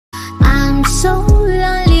so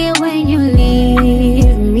lonely when you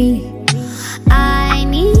leave me. I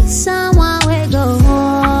need someone who go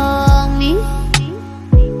hold me.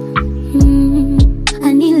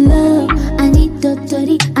 I need love, I need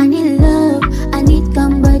totally, I need love, I need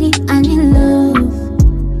somebody, I need love.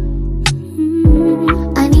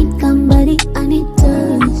 I need somebody, I need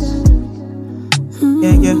touch.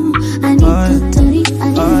 I need totally, I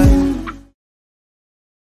need love.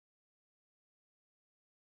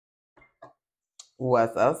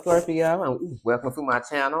 What's up, Scorpio? And welcome to my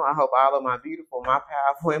channel. I hope all of my beautiful, my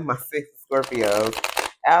powerful, and my sexy Scorpios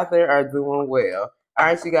out there are doing well. All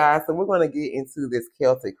right, you guys, so we're going to get into this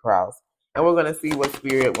Celtic cross, and we're going to see what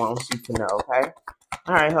Spirit wants you to know, okay?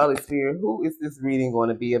 All right, Holy Spirit, who is this reading going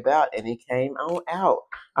to be about? And it came on out.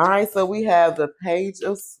 All right, so we have the Page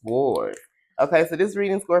of Swords. Okay, so this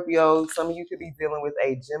reading, Scorpio, some of you could be dealing with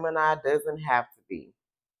a Gemini, doesn't have to be.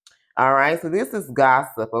 All right, so this is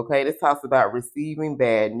gossip, okay? This talks about receiving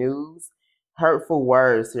bad news, hurtful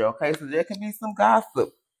words here, okay? So there could be some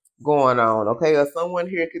gossip going on, okay? Or someone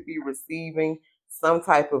here could be receiving some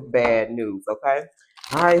type of bad news, okay?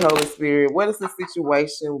 All right, Holy Spirit, what is the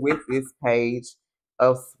situation with this Page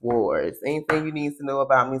of Swords? Anything you need to know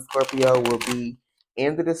about me, Scorpio, will be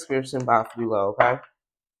in the description box below, okay?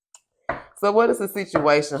 So what is the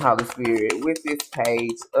situation, Holy Spirit, with this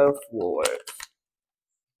Page of Swords?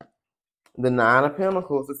 The Nine of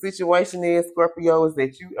Pentacles. The situation is, Scorpio, is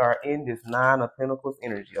that you are in this Nine of Pentacles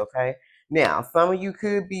energy, okay? Now, some of you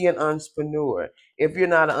could be an entrepreneur. If you're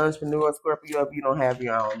not an entrepreneur, Scorpio, if you don't have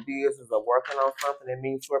your own business or working on something, that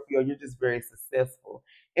means, Scorpio, you're just very successful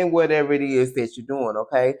in whatever it is that you're doing,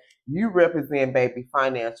 okay? You represent, baby,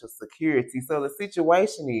 financial security. So the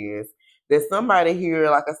situation is that somebody here,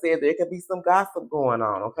 like I said, there could be some gossip going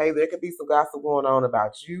on, okay? There could be some gossip going on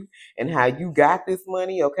about you and how you got this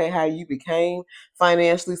money, okay? How you became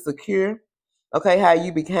financially secure, okay? How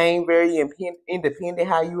you became very independent,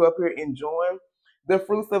 how you up here enjoying the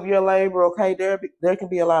fruits of your labor, okay? There can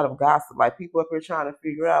be a lot of gossip, like people up here trying to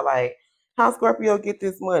figure out, like, how Scorpio get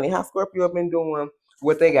this money? How Scorpio been doing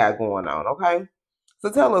what they got going on, okay? So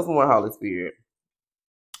tell us more, Holy Spirit.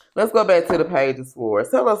 Let's go back to the Page of Swords.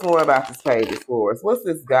 Tell us more about this Page of Swords. What's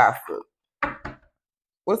this gossip?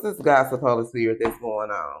 What's this gossip, Holy Spirit, that's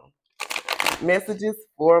going on? Messages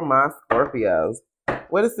for my Scorpios.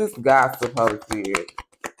 What is this gossip, Holy Spirit?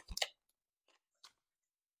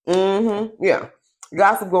 Yeah.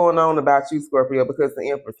 Gossip going on about you, Scorpio, because the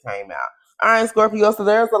Empress came out. All right, Scorpio, so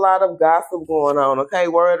there's a lot of gossip going on, okay?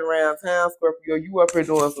 Word around town, Scorpio, you up here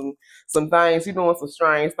doing some things. You doing some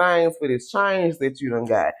strange things for this change that you done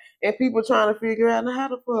got. And people trying to figure out, how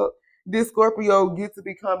the fuck did Scorpio get to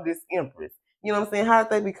become this Empress? You know what I'm saying? How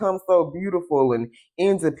did they become so beautiful and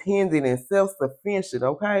independent and self-sufficient,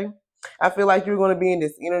 okay? I feel like you're going to be in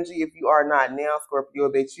this energy, if you are not now,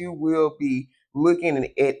 Scorpio, that you will be looking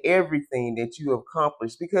at everything that you have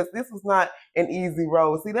accomplished, because this was not an easy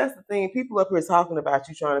road. See, that's the thing. People up here talking about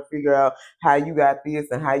you, trying to figure out how you got this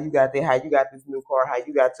and how you got that, how you got this new car, how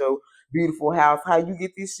you got your beautiful house, how you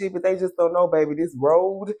get this shit, but they just don't know, baby. This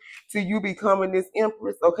road to you becoming this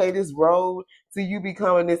Empress, okay, this road to you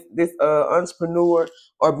becoming this entrepreneur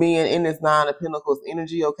or being in this Nine of Pentacles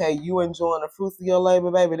energy, okay, you enjoying the fruits of your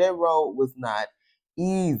labor, baby, that road was not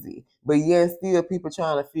easy. But yet still people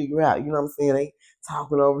trying to figure out, you know what I'm saying? They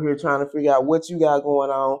talking over here trying to figure out what you got going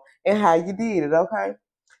on and how you did it, okay?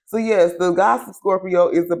 So yes, the gossip, Scorpio,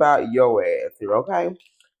 is about your ass here, okay?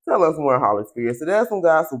 Tell us more, Holy Spirit. So there's some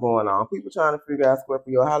gossip going on. People trying to figure out,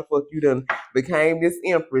 Scorpio, how the fuck you done became this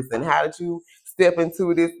Empress and how did you step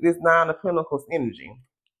into this Nine of Pentacles energy?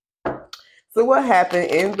 So what happened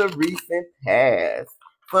in the recent past?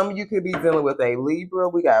 Some of you could be dealing with a Libra.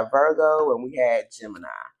 We got Virgo and we had Gemini.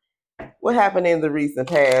 What happened in the recent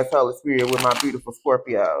past, Holy Spirit, with my beautiful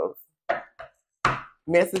Scorpios?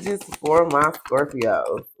 Messages for my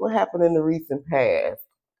Scorpios. What happened in the recent past?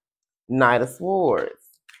 Knight of Swords.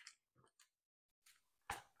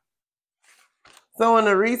 So in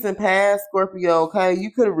the recent past, Scorpio, okay,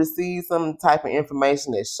 you could have received some type of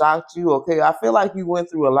information that shocked you, okay? I feel like you went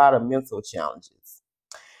through a lot of mental challenges.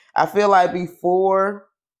 I feel like before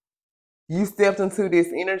you stepped into this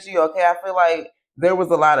energy, okay, I feel like there was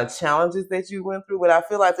a lot of challenges that you went through, but I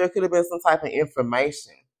feel like there could have been some type of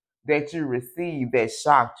information that you received that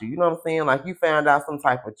shocked you. You know what I'm saying? Like you found out some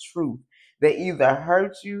type of truth that either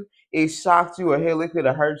hurt you, it shocked you, or hell, it could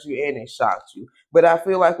have hurt you and it shocked you. But I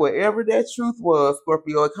feel like whatever that truth was,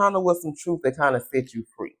 Scorpio, it kind of was some truth that kind of set you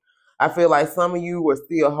free. I feel like some of you were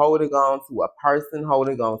still holding on to a person,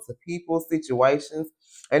 holding on to people, situations.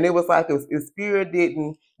 And it was like if spirit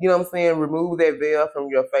didn't, you know what I'm saying, remove that veil from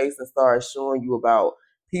your face and start showing you about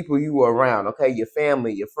people you are around, okay? Your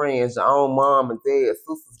family, your friends, your own mom and dad,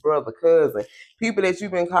 sisters, brother, cousin, people that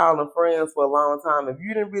you've been calling friends for a long time. If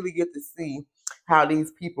you didn't really get to see how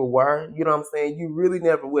these people were, you know what I'm saying, you really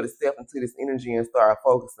never would have stepped into this energy and started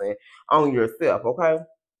focusing on yourself, okay?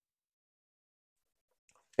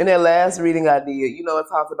 In that last reading I did, you know, it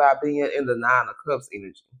talks about being in the Nine of Cups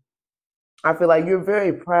energy. I feel like you're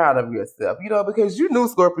very proud of yourself, you know, because you knew,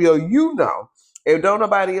 Scorpio, you know. If don't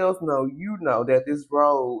nobody else know, you know that this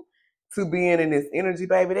road to being in this energy,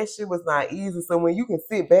 baby, that shit was not easy. So when you can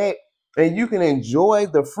sit back and you can enjoy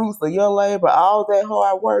the fruits of your labor, all that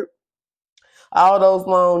hard work, all those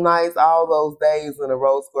long nights, all those days in a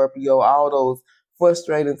row, Scorpio, all those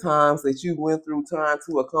frustrating times that you went through trying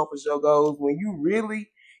to accomplish your goals, when you really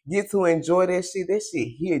get to enjoy that shit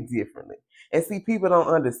hit differently. And see, people don't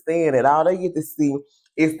understand it. All they get to see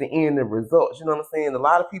is the end of results. You know what I'm saying? A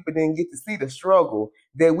lot of people didn't get to see the struggle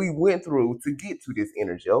that we went through to get to this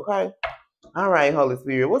energy, okay? All right, Holy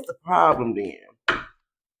Spirit, what's the problem then?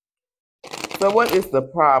 So what is the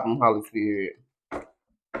problem, Holy Spirit?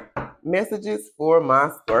 Messages for my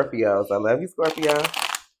Scorpios. I love you, Scorpio.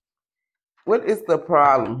 What is the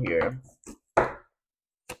problem here?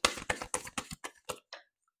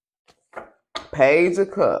 Page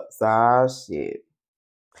of Cups. Ah, shit.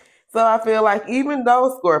 So I feel like even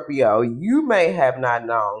though, Scorpio, you may have not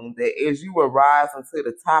known that as you were rising to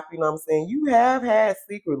the top, you know what I'm saying, you have had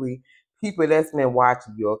secretly people that's been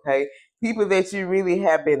watching you, okay? People that you really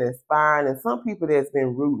have been inspiring, and some people that's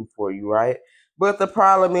been rooting for you, right? But the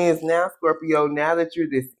problem is now, Scorpio, now that you're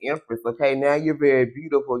this empress, okay, now you're very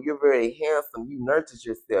beautiful, you're very handsome, you nurtured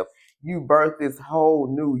yourself, you birthed this whole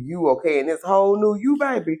new you, okay? And this whole new you,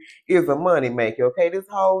 baby, is a money maker, okay? This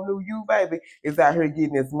whole new you, baby, is out here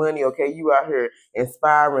getting this money, okay? You out here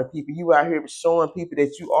inspiring people. You out here showing people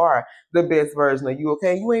that you are the best version of you,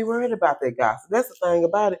 okay? You ain't worried about that gossip. That's the thing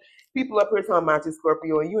about it. People up here talking about you,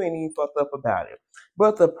 Scorpio, and you ain't even fucked up about it.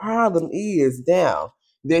 But the problem is now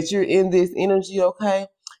that you're in this energy, okay?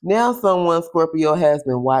 Now someone, Scorpio, has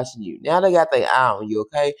been watching you. Now they got their eye on you,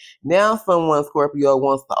 okay? Now someone, Scorpio,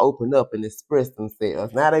 wants to open up and express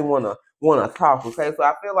themselves. Now they wanna talk, okay? So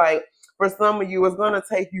I feel like for some of you, it's gonna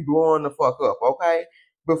take you blowing the fuck up, okay?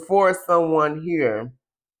 Before someone here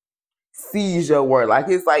sees your work. Like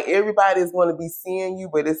it's like everybody's gonna be seeing you,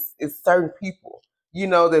 but it's certain people, you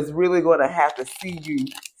know, that's really gonna have to see you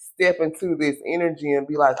step into this energy and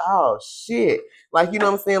be like, oh shit. Like, you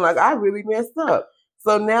know what I'm saying? Like, I really messed up.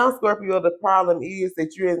 So now, Scorpio, the problem is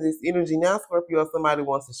that you're in this energy. Now, Scorpio, somebody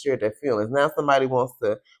wants to share their feelings. Now somebody wants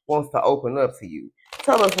to open up to you.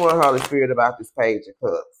 Tell us more, Holy Spirit, about this Page of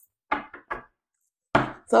Cups.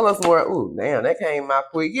 Tell us more. Ooh, damn, that came out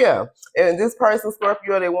quick. Yeah. And this person,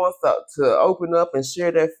 Scorpio, that wants to open up and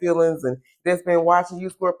share their feelings and that's been watching you,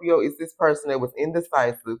 Scorpio, is this person that was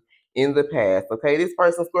indecisive in the past, okay? This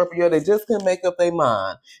person, Scorpio, that just couldn't make up their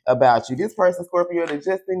mind about you. This person, Scorpio, that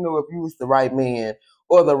just didn't know if you was the right man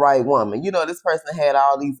or the right woman. You know, this person had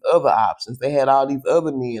all these other options. They had all these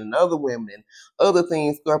other men and other women and other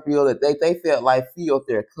things, Scorpio, that they felt like filled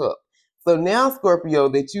their cup. So now, Scorpio,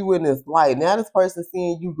 that you in this light, now this person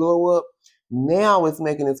seeing you glow up, now it's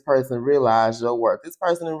making this person realize your worth. This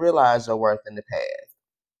person didn't realize your worth in the past.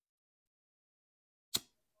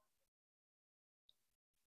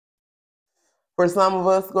 For some of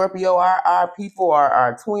us, Scorpio, our people,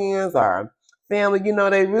 our twins, our family, you know,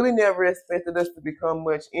 they really never expected us to become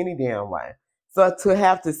much any damn way. So to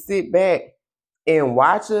have to sit back and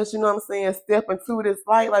watch us, you know what I'm saying, step into this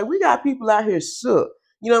light, like we got people out here shook.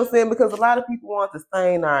 You know what I'm saying? Because a lot of people want to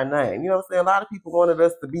stain our name. You know what I'm saying? A lot of people wanted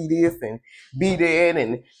us to be this and be that,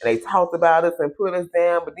 and they talked about us and put us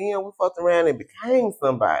down, but then we fucked around and became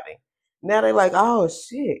somebody. Now they like, oh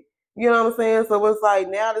shit. You know what I'm saying? So it's like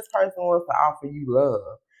now this person wants to offer you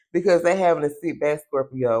love because they having to sit back,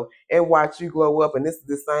 Scorpio, and watch you glow up. And this is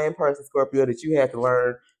the same person, Scorpio, that you had to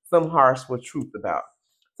learn some harsh truth about.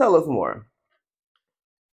 Tell us more.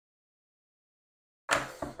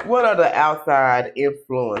 What are the outside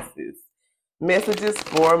influences? Messages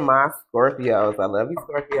for my Scorpios. I love you,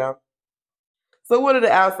 Scorpio. So what are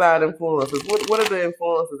the outside influences? What are the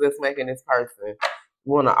influences that's making this person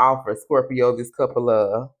want to offer Scorpio this cup of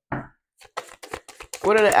love?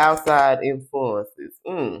 What are the outside influences?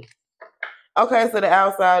 Okay, so the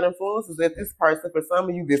outside influences that this person, for some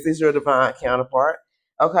of you, this is your divine counterpart.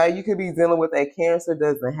 Okay, you could be dealing with a Cancer,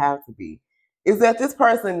 doesn't have to be. Is that this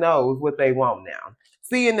person knows what they want now.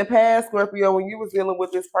 See, in the past, Scorpio, when you was dealing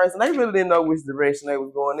with this person, they really didn't know which direction they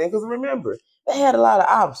was going in. Because remember, they had a lot of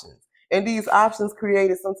options. And these options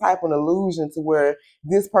created some type of illusion to where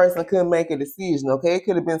this person couldn't make a decision, okay? It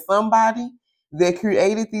could have been somebody that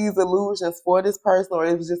created these illusions for this person, or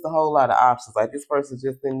it was just a whole lot of options. Like this person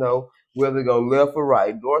just didn't know whether to go left or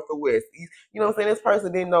right, north or west, east. You know what I'm saying? This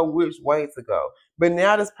person didn't know which way to go. But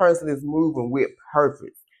now this person is moving with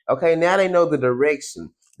purpose. Okay, now they know the direction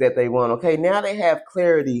that they want. Okay, now they have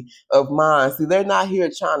clarity of mind. See, they're not here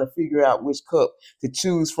trying to figure out which cup to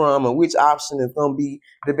choose from and which option is going to be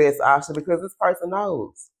the best option, because this person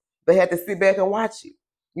knows. They had to sit back and watch it.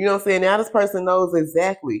 You know what I'm saying? Now this person knows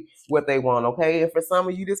exactly what they want, okay? And for some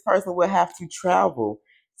of you, this person will have to travel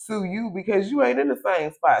to you because you ain't in the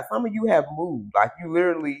same spot. Some of you have moved, like you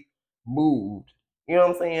literally moved. You know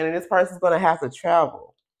what I'm saying? And this person's going to have to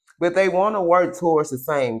travel. But they want to work towards the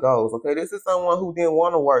same goals, okay? This is someone who didn't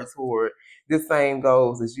want to work toward the same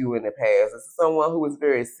goals as you in the past. This is someone who was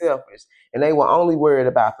very selfish, and they were only worried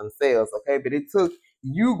about themselves, okay? But it took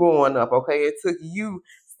you going up, okay? It took you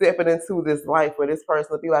stepping into this life where this person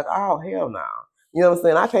will be like, oh, hell no. You know what I'm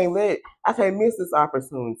saying? I can't miss this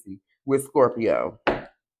opportunity with Scorpio.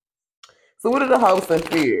 So what are the hopes and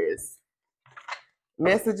fears?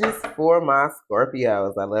 Messages for my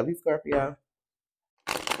Scorpios. I love you, Scorpio.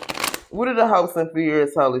 What are the hopes and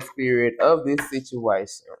fears, Holy Spirit, of this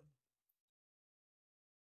situation?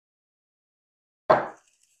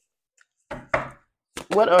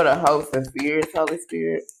 What are the hopes and fears, Holy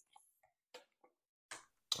Spirit?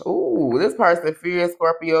 Ooh, this person fears,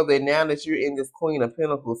 Scorpio, that now that you're in this Queen of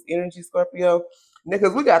Pentacles energy, Scorpio,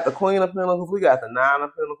 because we got the Queen of Pentacles, we got the Nine of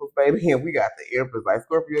Pentacles, baby, and we got the Empress. Like,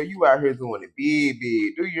 Scorpio, you out here doing it big,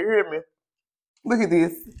 big. Do you hear me? Look at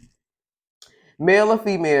this. Male or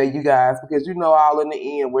female, you guys, because you know all in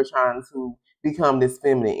the end, we're trying to become this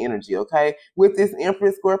feminine energy, okay? With this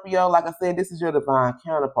Empress, Scorpio, like I said, this is your divine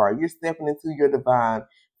counterpart. You're stepping into your divine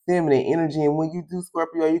feminine energy, and when you do,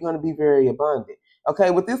 Scorpio, you're going to be very abundant. Okay,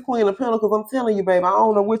 with this Queen of Pentacles, I'm telling you, babe, I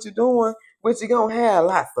don't know what you're doing, but you're going to have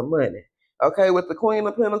lots of money. Okay, with the Queen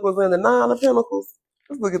of Pentacles and the Nine of Pentacles,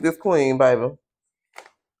 let's look at this Queen, baby.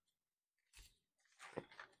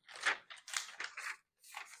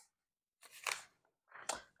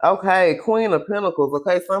 Okay, Queen of Pentacles.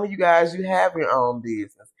 Okay, some of you guys, you have your own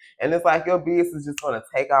business. And it's like your business is just going to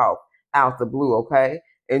take off out the blue, okay?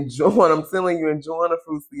 Enjoying, I'm telling you, enjoying the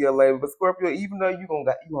fruits of your labor. But Scorpio, even though you're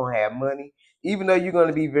gonna have money, even though you're going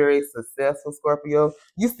to be very successful, Scorpio,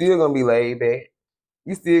 you still going to be laid back.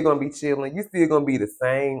 You still going to be chilling. You still going to be the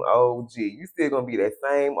same OG. You still going to be that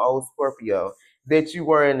same old Scorpio that you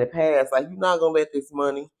were in the past. Like, you're not going to let this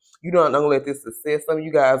money, you're not going to let this success, some of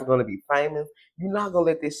you guys are going to be famous. You're not going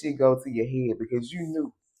to let this shit go to your head because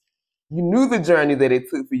you knew the journey that it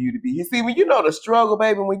took for you to be. You see, when you know the struggle,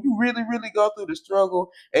 baby, when you really, really go through the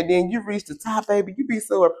struggle and then you reach the top, baby, you be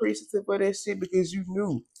so appreciative for that shit because you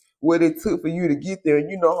knew what it took for you to get there. And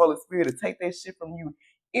you know Holy Spirit to take that shit from you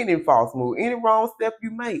any false move, any wrong step you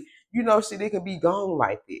make. You know shit, it can be gone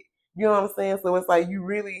like that. You know what I'm saying? So it's like you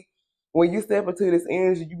really, when you step into this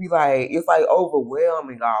energy, you be like, it's like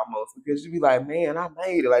overwhelming almost because you be like, man, I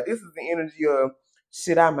made it. Like, this is the energy of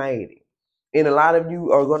shit, I made it. And a lot of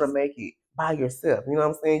you are going to make it by yourself. You know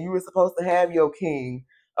what I'm saying? You were supposed to have your King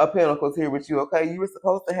of Pentacles here with you, okay? You were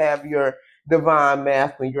supposed to have your divine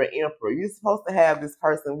masculine, your emperor. You're supposed to have this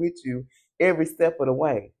person with you every step of the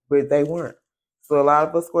way, but they weren't. So a lot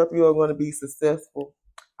of us Scorpio are going to be successful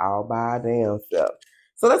all by our damn self.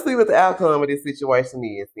 So let's see what the outcome of this situation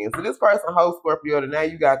is then. So this person holds Scorpio, and now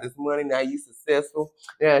you got this money, now you successful,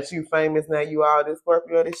 now that you famous, now you all this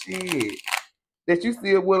Scorpio, this shit. That you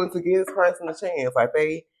still willing to give this person a chance. Like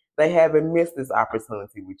they haven't missed this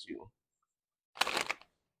opportunity with you.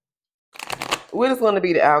 What is going to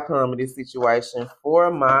be the outcome of this situation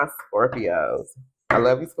for my Scorpios? I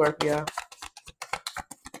love you, Scorpio.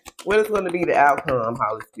 What is going to be the outcome,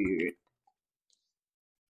 Holy Spirit?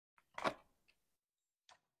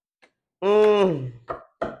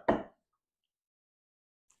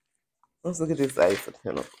 Let's look at this Ace of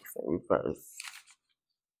Pentacles in reverse.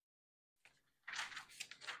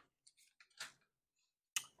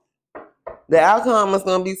 The outcome is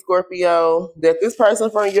going to be, Scorpio, that this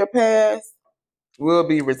person from your past will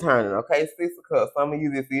be returning, okay? Six of Cups. Some of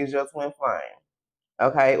you, this is your twin flame,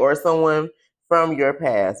 okay? Or someone from your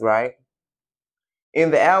past, right?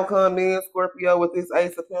 And the outcome is, Scorpio, with this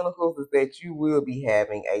Ace of Pentacles, is that you will be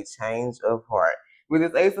having a change of heart. With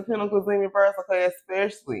this Ace of Pentacles in reverse, okay,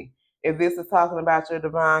 especially if this is talking about your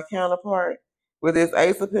divine counterpart, with this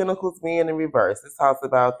Ace of Pentacles being in reverse, it talks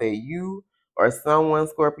about that you or someone,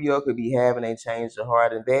 Scorpio, could be having a change of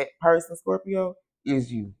heart, and that person, Scorpio,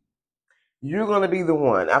 is you. You're going to be the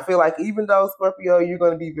one. I feel like even though, Scorpio, you're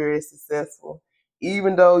going to be very successful,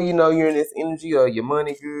 even though, you know, you're in this energy of your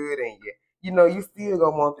money good and you know, you still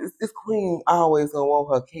going to want this queen always going to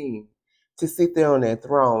want her king to sit there on that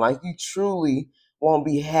throne. Like, you truly won't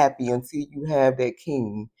be happy until you have that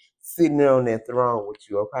king sitting there on that throne with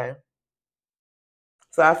you, okay?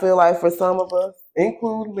 So I feel like for some of us,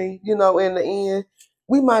 including me, you know, in the end,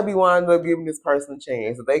 we might be winding up giving this person a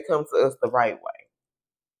chance if they come to us the right way.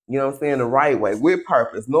 You know what I'm saying? The right way, with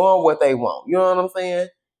purpose, knowing what they want. You know what I'm saying?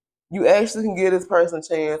 You actually can give this person a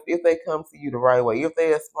chance if they come to you the right way, if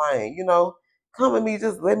they explain, you know, come at me,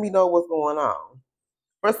 just let me know what's going on.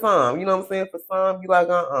 For some, you know what I'm saying? For some, you like,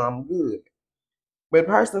 I'm good. But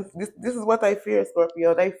person, this is what they fear,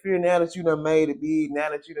 Scorpio. They fear now that you done made it big, now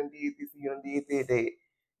that you done did this, you done did that.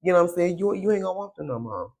 You know what I'm saying? You ain't gonna want them no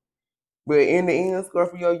more. But in the end,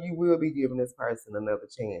 Scorpio, you will be giving this person another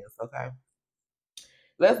chance, okay?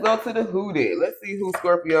 Let's go to the who did. Let's see who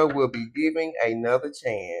Scorpio will be giving another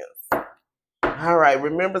chance. All right,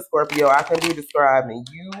 remember, Scorpio, I can be describing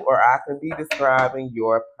you or I can be describing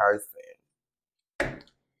your person.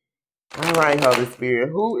 All right, Holy Spirit,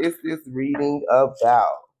 who is this reading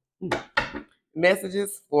about?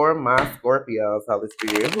 Messages for my Scorpios, Holy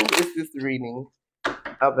Spirit. Who is this reading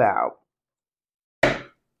about?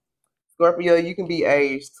 Scorpio, you can be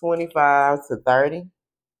aged 25 to 30.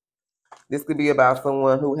 This could be about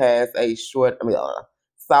someone who has a short,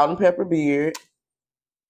 salt and pepper beard.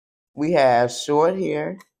 We have short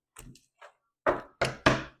hair.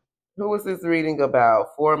 Who is this reading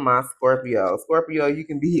about for my Scorpio? Scorpio, you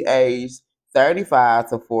can be aged 35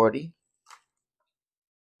 to 40.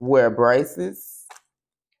 Wear braces.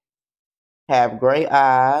 Have gray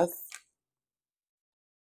eyes.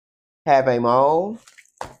 Have a mole.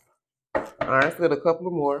 All right, let's get a couple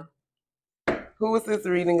more. Who is this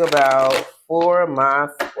reading about for my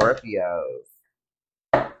Scorpios?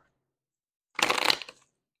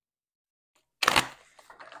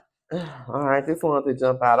 All right, this one to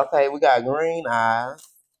jump out. Okay, we got green eyes.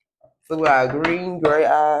 So we got green, gray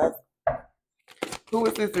eyes. Who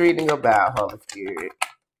is this reading about, Holy Spirit?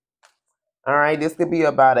 All right, this could be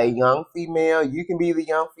about a young female. You can be the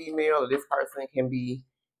young female, or this person can be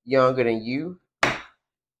younger than you.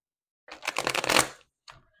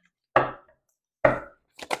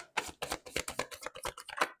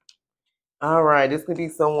 All right, this could be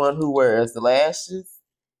someone who wears lashes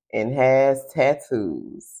and has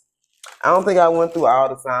tattoos. I don't think I went through all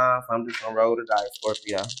the signs, so I'm just going to roll the dice,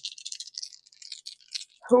 Scorpio.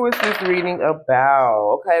 Who is this reading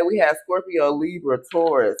about? Okay, we have Scorpio, Libra,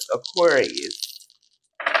 Taurus, Aquarius.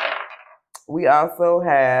 We also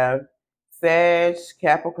have Sag,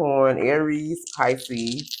 Capricorn, Aries,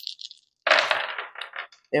 Pisces.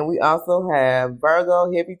 And we also have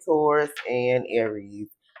Virgo, Heavy Taurus, and Aries.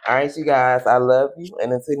 All right, you guys, I love you.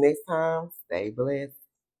 And until next time, stay blessed.